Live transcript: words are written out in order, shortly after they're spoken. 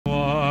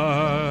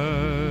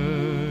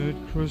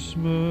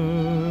Christmas.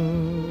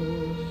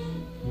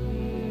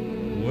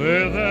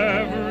 With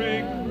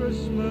every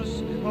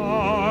Christmas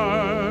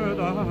card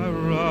I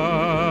write,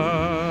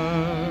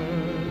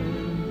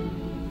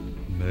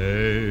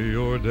 may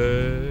your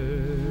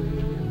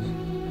days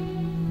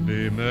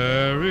be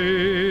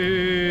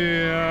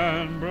merry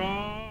and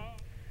bright.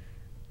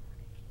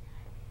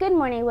 Good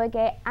morning,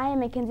 Woodgate. I am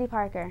Mackenzie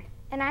Parker.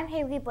 And I'm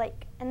Haley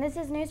Blake, and this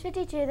is News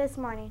 52 this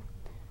morning.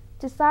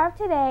 To start off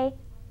today,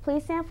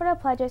 please stand for the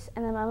pledges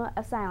in a moment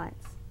of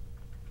silence.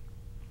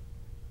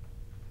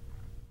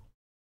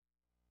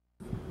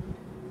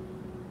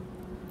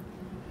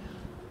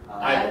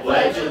 I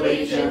pledge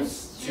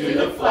allegiance to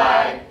the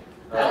flag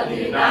of the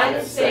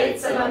United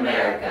States of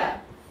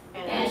America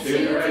and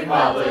to the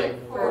republic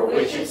for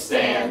which it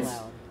stands,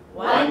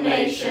 one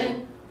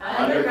nation,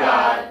 under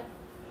God,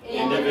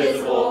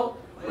 indivisible,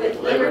 with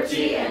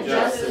liberty and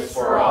justice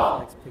for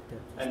all.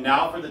 And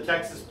now for the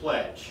Texas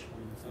Pledge.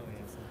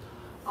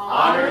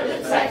 Honor the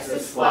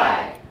Texas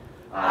flag.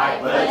 I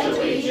pledge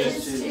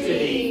allegiance to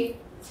thee,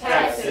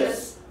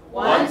 Texas,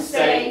 one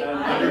state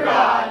under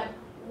God,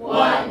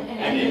 one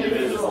and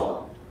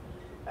indivisible.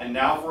 And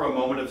now for a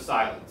moment of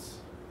silence.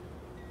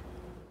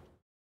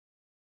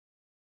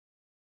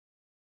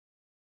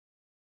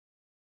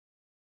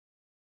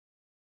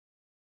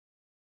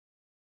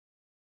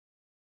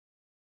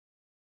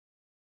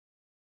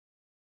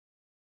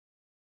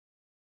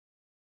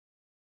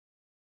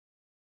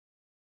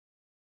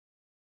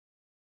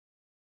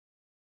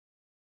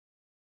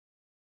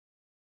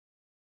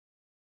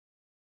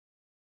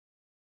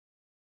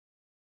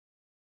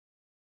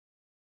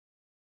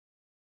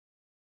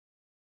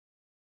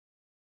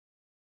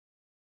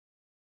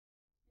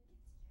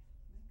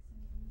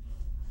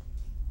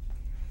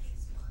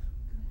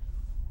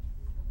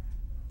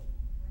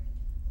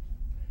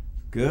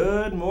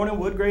 Good morning,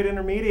 Woodgate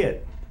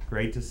Intermediate.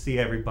 Great to see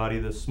everybody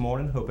this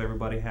morning. Hope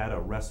everybody had a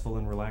restful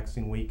and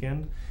relaxing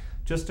weekend.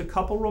 Just a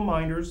couple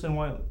reminders, and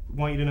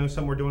want you to know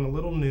something we're doing a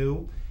little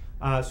new.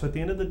 So at the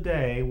end of the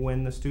day,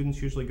 when the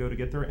students usually go to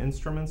get their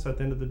instruments at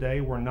the end of the day,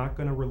 we're not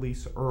going to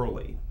release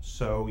early.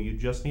 So you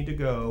just need to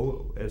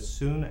go as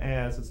soon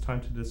as it's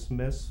time to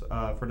dismiss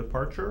for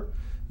departure.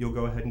 You'll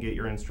go ahead and get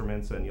your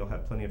instruments, and you'll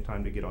have plenty of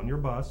time to get on your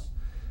bus.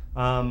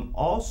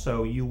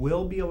 Also, you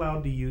will be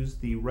allowed to use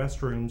the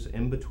restrooms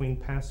in between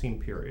passing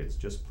periods.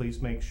 Just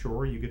please make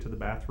sure you get to the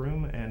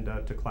bathroom and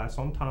to class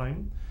on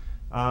time.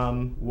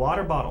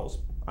 Water bottles.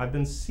 I've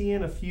been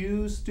seeing a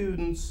few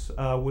students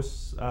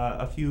with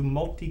a few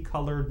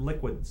multicolored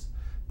liquids.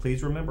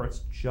 Please remember,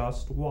 it's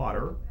just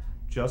water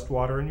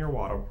in your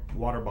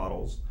water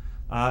bottles.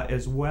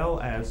 As well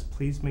as,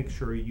 please make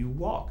sure you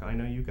walk. I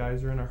know you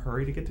guys are in a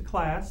hurry to get to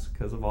class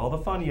because of all the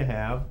fun you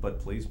have, but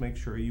please make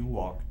sure you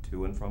walk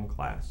to and from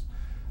class.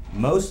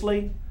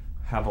 Mostly,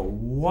 have a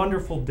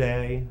wonderful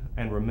day,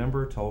 and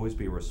remember to always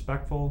be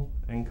respectful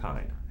and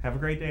kind. Have a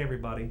great day,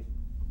 everybody.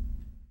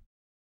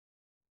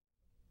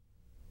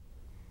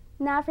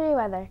 Now for your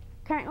weather.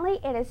 Currently,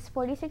 it is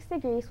 46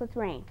 degrees with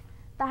rain.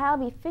 The high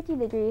will be 50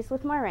 degrees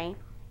with more rain.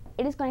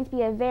 It is going to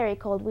be a very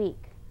cold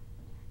week.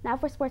 Now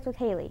for sports with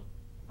Haley.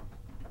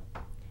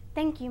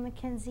 Thank you,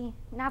 Mackenzie.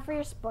 Now for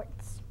your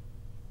sports.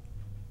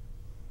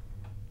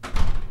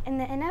 In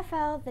the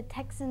NFL, the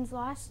Texans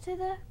lost to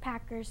the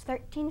Packers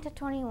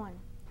 13-21,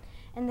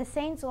 and the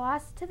Saints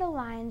lost to the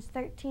Lions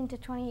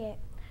 13-28.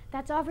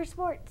 That's all for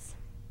sports.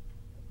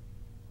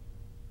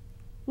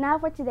 Now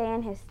for today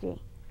in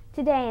history.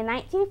 Today in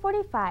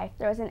 1945,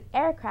 there was an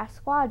aircraft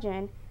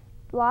squadron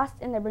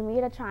lost in the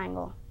Bermuda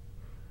Triangle.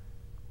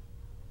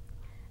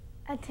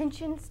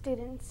 Attention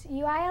students,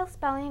 UIL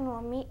spelling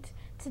will meet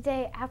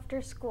today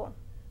after school.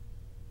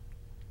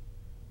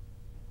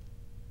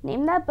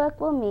 Name That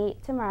Book will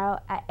meet tomorrow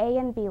at A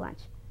and B lunch.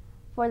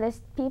 For the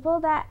people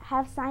that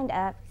have signed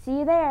up, see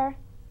you there.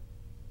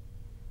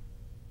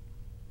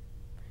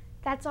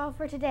 That's all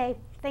for today.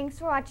 Thanks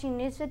for watching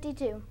News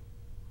 52.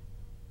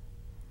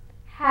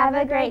 Have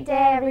a great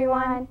day,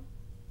 everyone.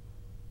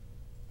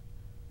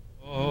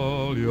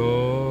 All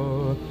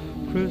your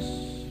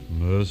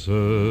Christmases